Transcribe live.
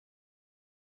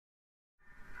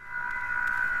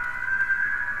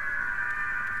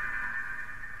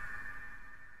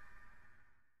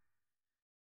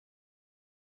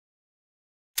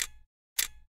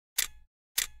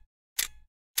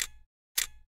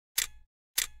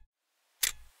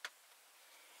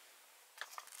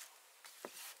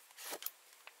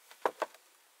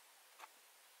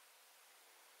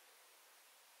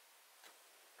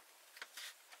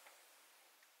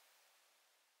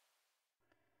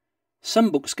Some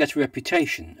books get a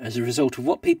reputation as a result of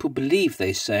what people believe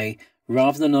they say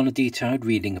rather than on a detailed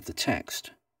reading of the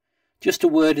text. Just a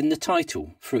word in the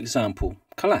title, for example,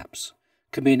 collapse,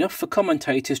 can be enough for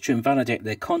commentators to invalidate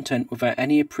their content without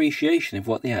any appreciation of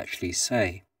what they actually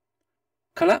say.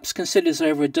 Collapse considers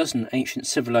over a dozen ancient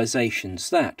civilizations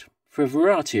that, for a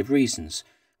variety of reasons,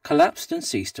 collapsed and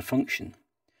ceased to function.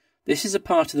 This is a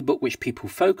part of the book which people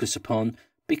focus upon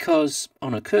because,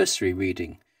 on a cursory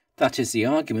reading, that is the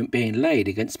argument being laid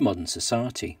against modern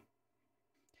society.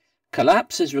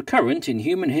 Collapse is recurrent in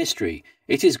human history.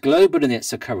 It is global in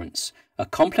its occurrence. A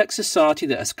complex society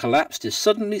that has collapsed is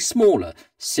suddenly smaller,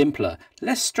 simpler,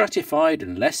 less stratified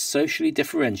and less socially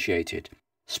differentiated.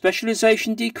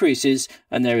 Specialization decreases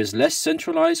and there is less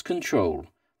centralized control.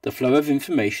 The flow of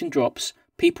information drops,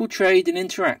 people trade and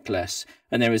interact less,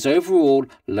 and there is overall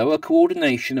lower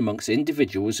coordination amongst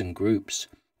individuals and groups.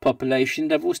 Population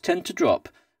levels tend to drop,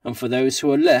 and for those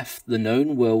who are left, the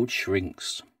known world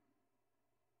shrinks.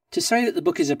 To say that the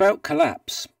book is about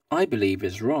collapse, I believe,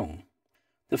 is wrong.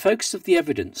 The focus of the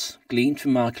evidence, gleaned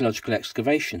from archaeological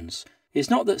excavations, is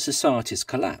not that societies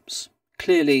collapse.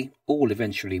 Clearly, all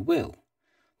eventually will.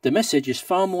 The message is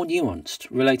far more nuanced,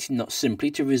 relating not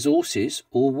simply to resources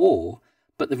or war,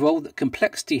 but the role that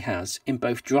complexity has in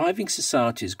both driving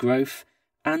society's growth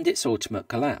and its ultimate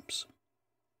collapse.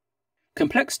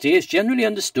 Complexity is generally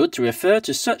understood to refer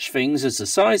to such things as the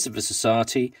size of a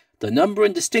society, the number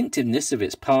and distinctiveness of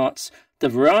its parts, the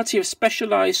variety of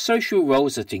specialized social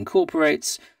roles that it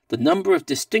incorporates, the number of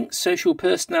distinct social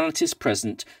personalities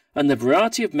present, and the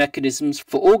variety of mechanisms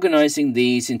for organizing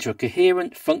these into a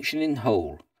coherent, functioning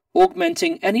whole.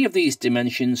 Augmenting any of these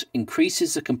dimensions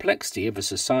increases the complexity of a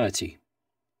society.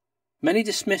 Many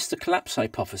dismiss the collapse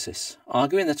hypothesis,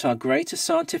 arguing that our greater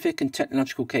scientific and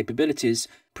technological capabilities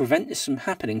prevent this from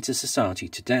happening to society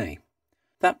today.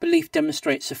 That belief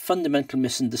demonstrates a fundamental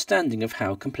misunderstanding of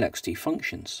how complexity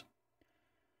functions.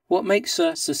 What makes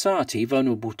a society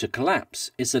vulnerable to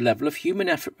collapse is the level of human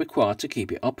effort required to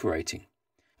keep it operating.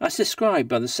 As described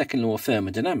by the second law of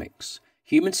thermodynamics,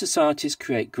 human societies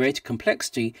create greater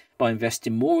complexity by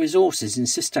investing more resources in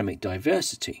systemic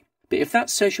diversity. But if that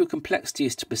social complexity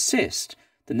is to persist,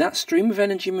 then that stream of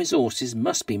energy and resources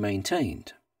must be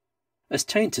maintained. As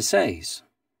Tainter says,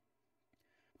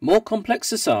 more complex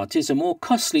societies are more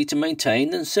costly to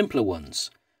maintain than simpler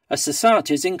ones. As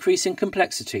societies increase in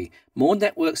complexity, more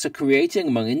networks are created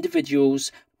among individuals,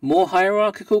 more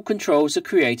hierarchical controls are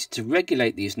created to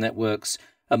regulate these networks,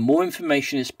 and more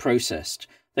information is processed.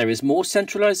 There is more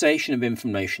centralization of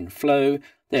information flow,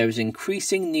 there is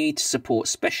increasing need to support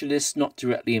specialists not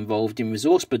directly involved in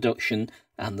resource production,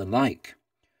 and the like.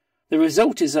 The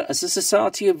result is that as a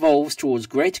society evolves towards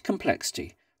greater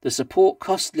complexity, the support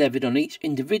costs levied on each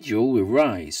individual will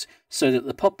rise, so that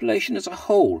the population as a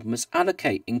whole must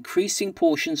allocate increasing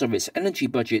portions of its energy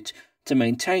budget to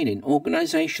maintaining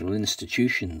organizational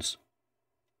institutions.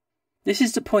 This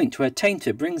is the point where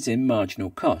Tainter brings in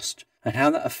marginal cost, and how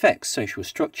that affects social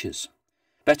structures.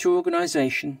 Better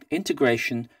organization,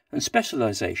 integration, and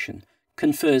specialization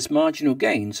confers marginal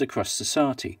gains across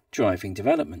society, driving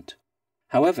development.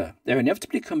 However, there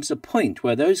inevitably comes a point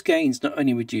where those gains not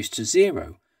only reduce to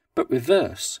zero, but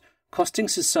reverse, costing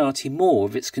society more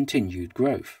of its continued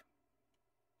growth.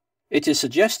 It is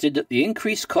suggested that the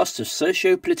increased costs of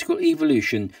socio-political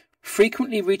evolution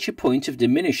frequently reach a point of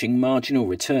diminishing marginal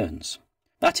returns.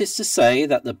 That is to say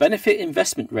that the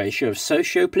benefit-investment ratio of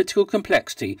socio-political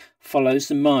complexity follows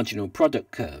the marginal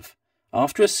product curve.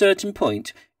 After a certain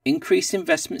point, increased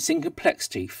investments in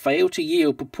complexity fail to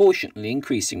yield proportionately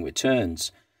increasing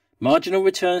returns. Marginal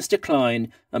returns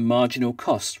decline and marginal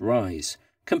costs rise.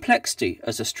 Complexity,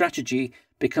 as a strategy,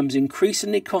 becomes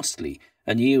increasingly costly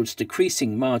and yields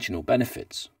decreasing marginal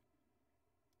benefits.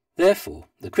 Therefore,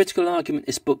 the critical argument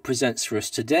this book presents for us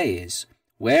today is,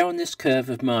 where on this curve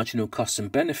of marginal costs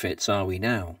and benefits are we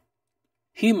now?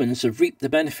 Humans have reaped the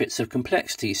benefits of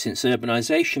complexity since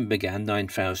urbanization began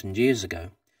 9,000 years ago,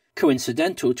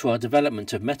 coincidental to our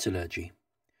development of metallurgy.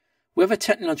 Whether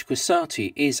technological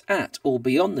society is at or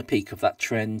beyond the peak of that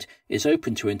trend is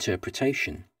open to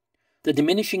interpretation. The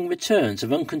diminishing returns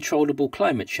of uncontrollable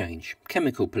climate change,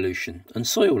 chemical pollution, and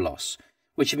soil loss,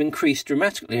 which have increased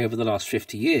dramatically over the last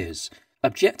 50 years,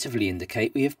 objectively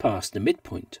indicate we have passed the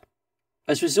midpoint.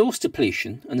 As resource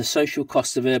depletion and the social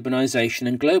costs of urbanization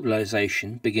and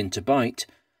globalization begin to bite,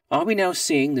 are we now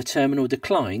seeing the terminal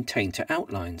decline Tainter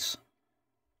outlines?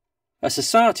 A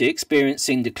society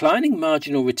experiencing declining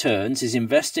marginal returns is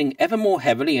investing ever more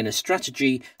heavily in a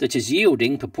strategy that is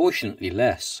yielding proportionately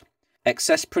less.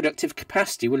 Excess productive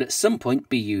capacity will at some point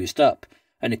be used up,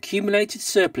 and accumulated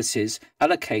surpluses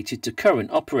allocated to current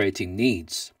operating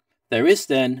needs. There is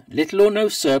then little or no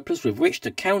surplus with which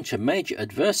to counter major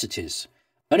adversities.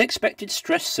 Unexpected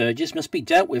stress surges must be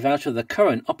dealt with out of the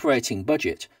current operating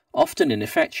budget, often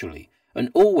ineffectually, and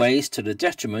always to the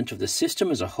detriment of the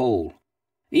system as a whole.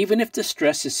 Even if the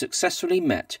stress is successfully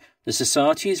met, the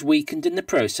society is weakened in the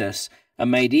process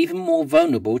and made even more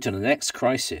vulnerable to the next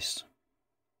crisis.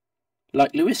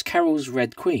 Like Lewis Carroll's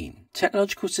Red Queen,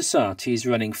 technological society is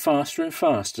running faster and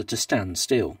faster to stand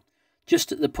still,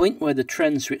 just at the point where the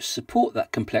trends which support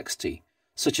that complexity,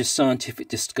 such as scientific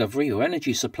discovery or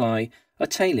energy supply, are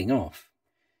tailing off.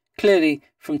 Clearly,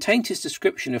 from Tainter's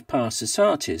description of past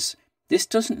societies, this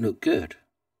doesn't look good.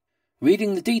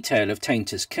 Reading the detail of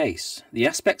Tainter's case, the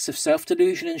aspects of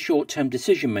self-delusion and short-term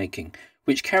decision-making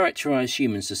which characterize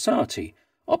human society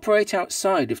operate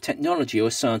outside of technology or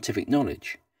scientific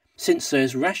knowledge, since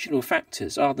those rational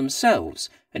factors are themselves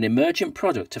an emergent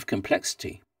product of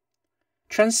complexity.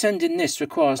 Transcending this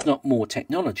requires not more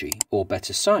technology or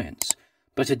better science,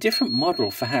 but a different model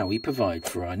for how we provide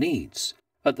for our needs,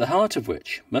 at the heart of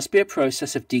which must be a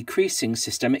process of decreasing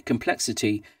systemic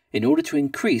complexity in order to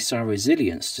increase our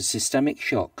resilience to systemic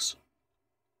shocks.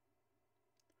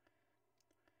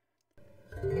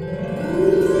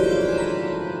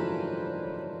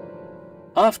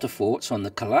 Afterthoughts on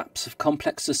the collapse of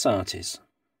complex societies.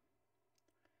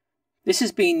 This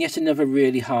has been yet another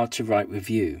really hard-to-write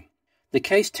review. The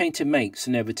case Tainter makes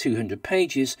in over 200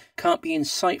 pages can't be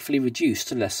insightfully reduced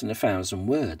to less than 1,000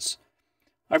 words.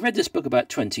 I read this book about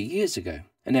 20 years ago,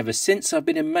 and ever since I've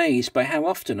been amazed by how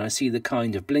often I see the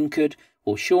kind of blinkered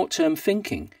or short-term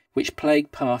thinking which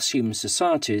plagued past human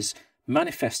societies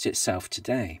manifest itself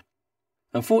today.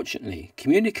 Unfortunately,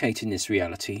 communicating this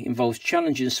reality involves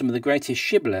challenging some of the greatest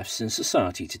shibboleths in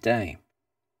society today.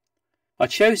 I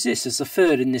chose this as the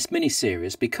third in this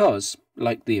mini-series because,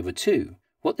 like the other two,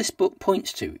 what this book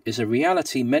points to is a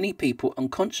reality many people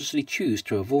unconsciously choose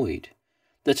to avoid,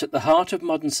 that at the heart of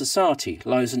modern society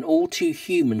lies an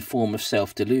all-too-human form of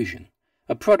self-delusion,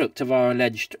 a product of our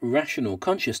alleged rational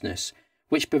consciousness,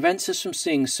 which prevents us from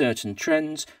seeing certain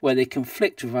trends where they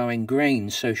conflict with our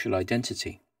ingrained social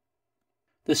identity.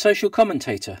 The social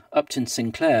commentator Upton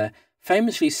Sinclair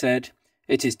famously said,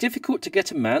 "It is difficult to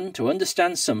get a man to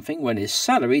understand something when his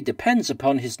salary depends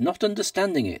upon his not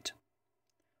understanding it."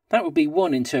 That would be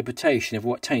one interpretation of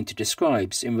what Tainter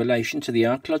describes in relation to the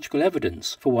archaeological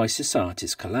evidence for why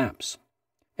societies collapse.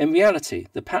 In reality,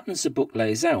 the patterns the book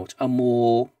lays out are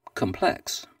more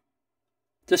complex.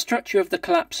 The structure of the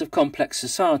collapse of complex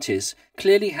societies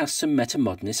clearly has some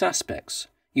metamodernist aspects,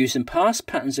 using past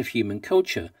patterns of human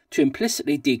culture to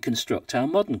implicitly deconstruct our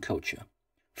modern culture.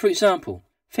 For example,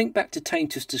 think back to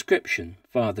Tainter's description,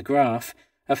 via the graph,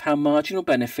 of how marginal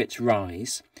benefits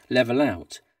rise, level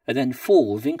out, and then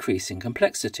fall with increasing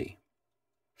complexity.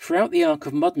 Throughout the arc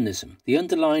of modernism, the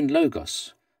underlying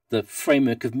logos, the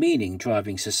framework of meaning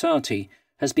driving society,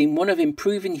 has been one of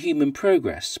improving human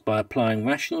progress by applying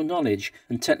rational knowledge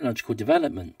and technological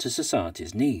development to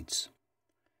society's needs.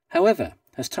 However,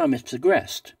 as time has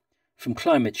progressed, from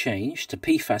climate change to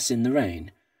PFAS in the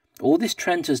rain, all this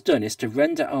trend has done is to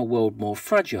render our world more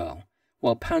fragile,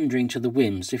 while pandering to the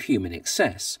whims of human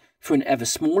excess for an ever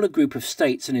smaller group of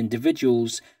states and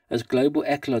individuals as global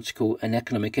ecological and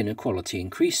economic inequality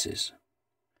increases.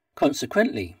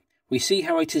 Consequently, we see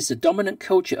how it is the dominant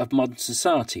culture of modern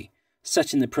society,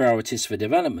 setting the priorities for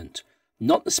development,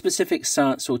 not the specific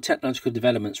science or technological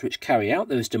developments which carry out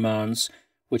those demands,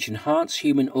 which enhance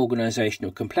human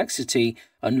organisational complexity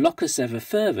and lock us ever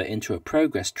further into a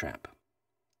progress trap.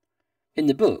 In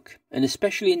the book, and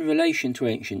especially in relation to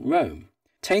ancient Rome,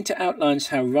 Tainter outlines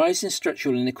how rising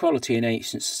structural inequality in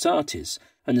ancient societies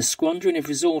and the squandering of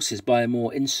resources by a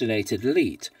more insulated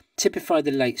elite typify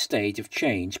the late stage of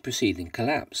change preceding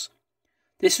collapse.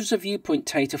 This was a viewpoint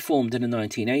Tainter formed in the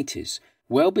 1980s,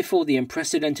 well before the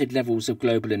unprecedented levels of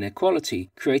global inequality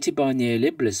created by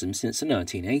neoliberalism since the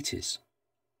 1980s.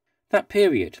 That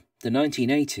period, the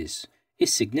 1980s,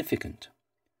 is significant.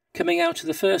 Coming out of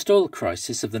the first oil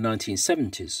crisis of the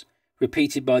 1970s,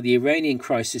 repeated by the Iranian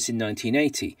crisis in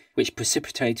 1980, which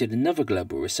precipitated another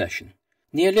global recession,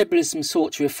 neoliberalism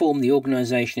sought to reform the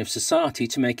organisation of society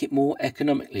to make it more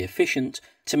economically efficient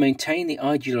to maintain the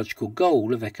ideological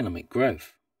goal of economic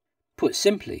growth. Put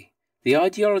simply, the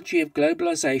ideology of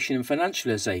globalisation and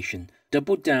financialisation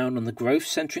doubled down on the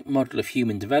growth-centric model of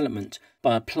human development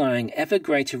by applying ever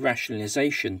greater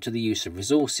rationalisation to the use of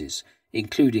resources,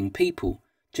 including people,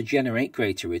 to generate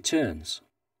greater returns.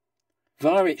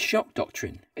 Via its shock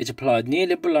doctrine, it applied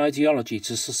neoliberal ideology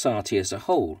to society as a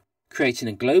whole, creating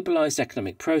a globalised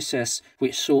economic process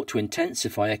which sought to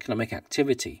intensify economic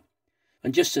activity.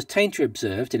 And just as Tainter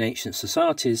observed in ancient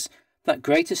societies, that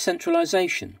greater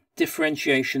centralisation,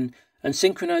 differentiation and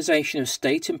synchronisation of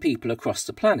state and people across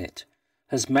the planet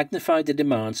has magnified the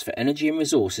demands for energy and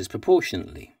resources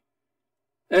proportionately.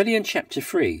 Early in Chapter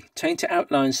 3, Tainter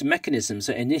outlines the mechanisms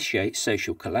that initiate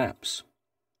social collapse.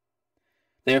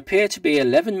 There appear to be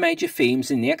 11 major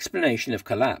themes in the explanation of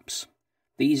collapse.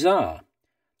 These are: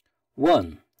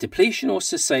 1. Depletion or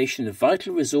cessation of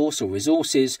vital resource or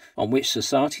resources on which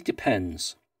society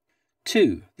depends.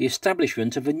 2. The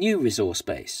establishment of a new resource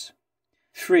base.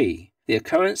 3. The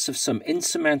occurrence of some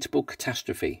insurmountable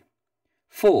catastrophe.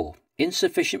 4.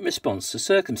 Insufficient response to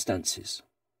circumstances.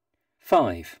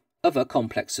 5. Other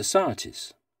complex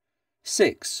societies.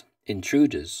 6.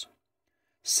 Intruders.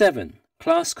 7.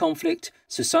 Class conflict,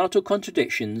 societal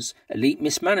contradictions, elite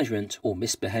mismanagement or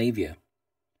misbehaviour.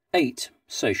 8.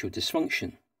 Social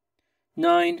dysfunction.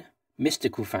 9.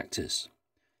 Mystical factors.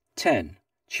 10.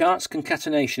 Chance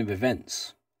concatenation of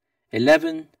events.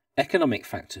 11. Economic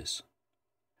factors.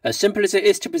 As simple as it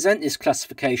is to present this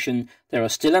classification, there are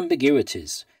still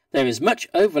ambiguities. There is much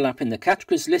overlap in the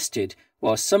categories listed,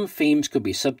 while some themes could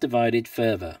be subdivided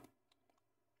further.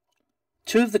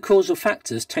 Two of the causal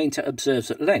factors Tainter observes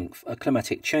at length are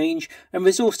climatic change and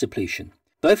resource depletion,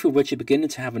 both of which are beginning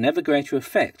to have an ever greater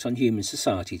effect on human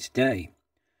society today.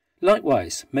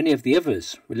 Likewise, many of the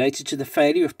others, related to the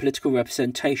failure of political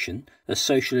representation as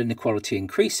social inequality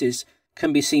increases,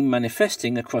 can be seen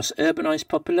manifesting across urbanised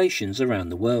populations around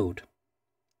the world.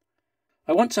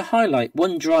 I want to highlight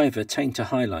one driver Tainter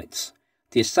highlights: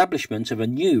 the establishment of a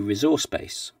new resource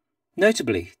base.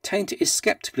 Notably, Tainter is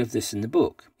sceptical of this in the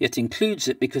book, yet includes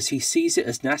it because he sees it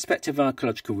as an aspect of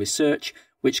archaeological research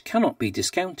which cannot be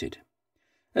discounted.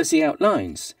 As he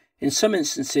outlines, in some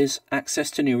instances, access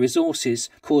to new resources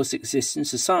cause existing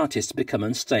societies to become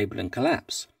unstable and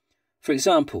collapse. For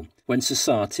example, when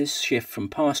societies shift from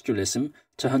pastoralism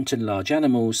to hunting large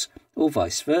animals, or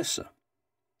vice versa.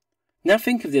 Now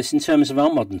think of this in terms of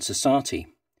our modern society.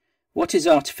 What is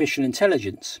artificial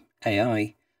intelligence,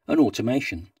 AI, and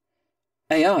automation?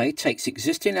 AI takes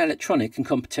existing electronic and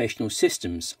computational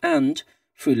systems and,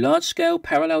 through large-scale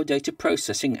parallel data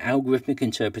processing algorithmic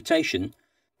interpretation,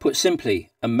 put simply,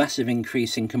 a massive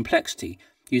increase in complexity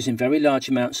using very large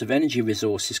amounts of energy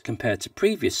resources compared to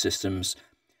previous systems,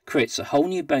 creates a whole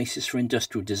new basis for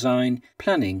industrial design,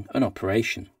 planning and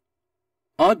operation.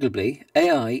 Arguably,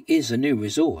 AI is a new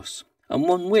resource, and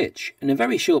one which, in a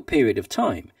very short period of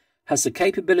time, has the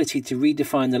capability to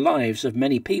redefine the lives of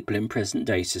many people in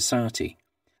present-day society.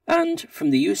 And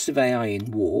from the use of AI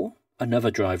in war,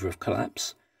 another driver of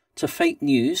collapse, to fake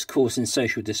news causing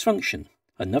social dysfunction,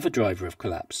 another driver of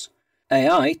collapse,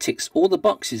 AI ticks all the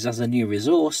boxes as a new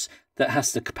resource that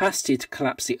has the capacity to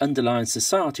collapse the underlying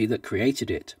society that created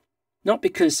it. Not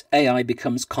because AI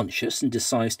becomes conscious and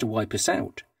decides to wipe us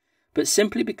out, but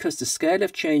simply because the scale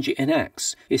of change it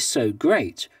enacts is so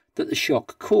great that the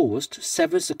shock caused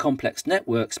severs the complex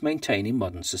networks maintaining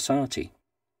modern society.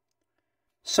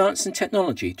 Science and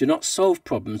technology do not solve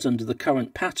problems under the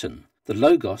current pattern, the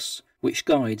logos, which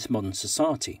guides modern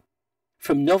society.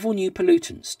 From novel new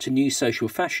pollutants to new social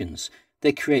fashions,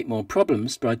 they create more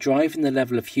problems by driving the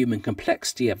level of human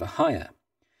complexity ever higher.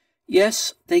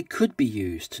 Yes, they could be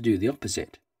used to do the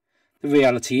opposite. The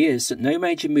reality is that no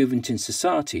major movement in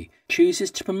society chooses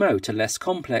to promote a less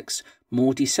complex,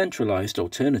 more decentralised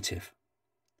alternative.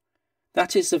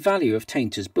 That is the value of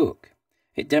Tainter's book.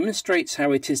 It demonstrates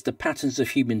how it is the patterns of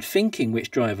human thinking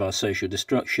which drive our social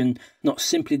destruction, not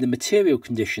simply the material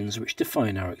conditions which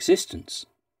define our existence.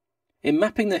 In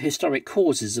mapping the historic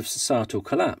causes of societal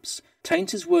collapse,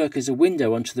 Tainter's work is a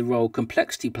window onto the role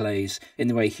complexity plays in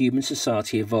the way human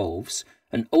society evolves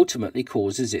and ultimately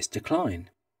causes its decline.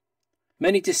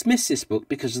 Many dismiss this book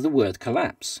because of the word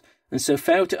collapse, and so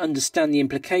fail to understand the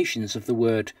implications of the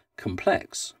word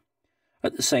complex.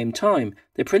 At the same time,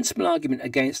 the principal argument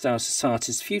against our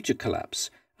society's future collapse,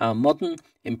 our modern,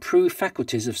 improved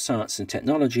faculties of science and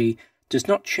technology, does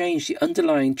not change the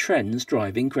underlying trends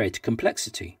driving greater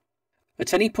complexity.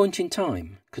 At any point in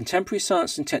time, contemporary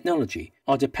science and technology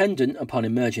are dependent upon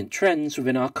emergent trends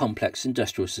within our complex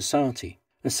industrial society,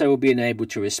 and so will be enabled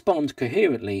to respond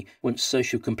coherently once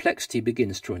social complexity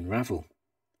begins to unravel.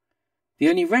 The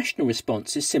only rational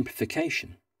response is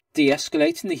simplification,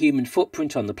 de-escalating the human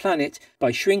footprint on the planet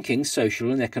by shrinking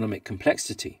social and economic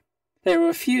complexity. There are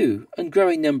a few and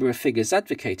growing number of figures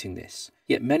advocating this,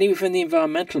 yet many within the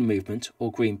environmental movement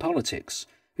or green politics,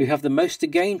 who have the most to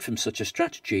gain from such a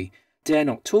strategy, dare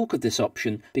not talk of this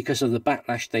option because of the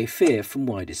backlash they fear from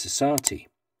wider society.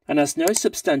 and as no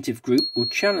substantive group will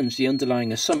challenge the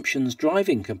underlying assumptions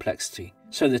driving complexity,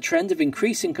 so the trend of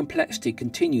increasing complexity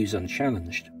continues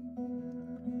unchallenged.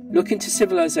 Looking to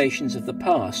civilizations of the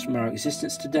past from our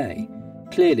existence today,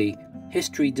 clearly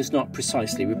history does not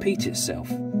precisely repeat itself,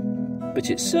 but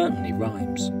it certainly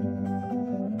rhymes.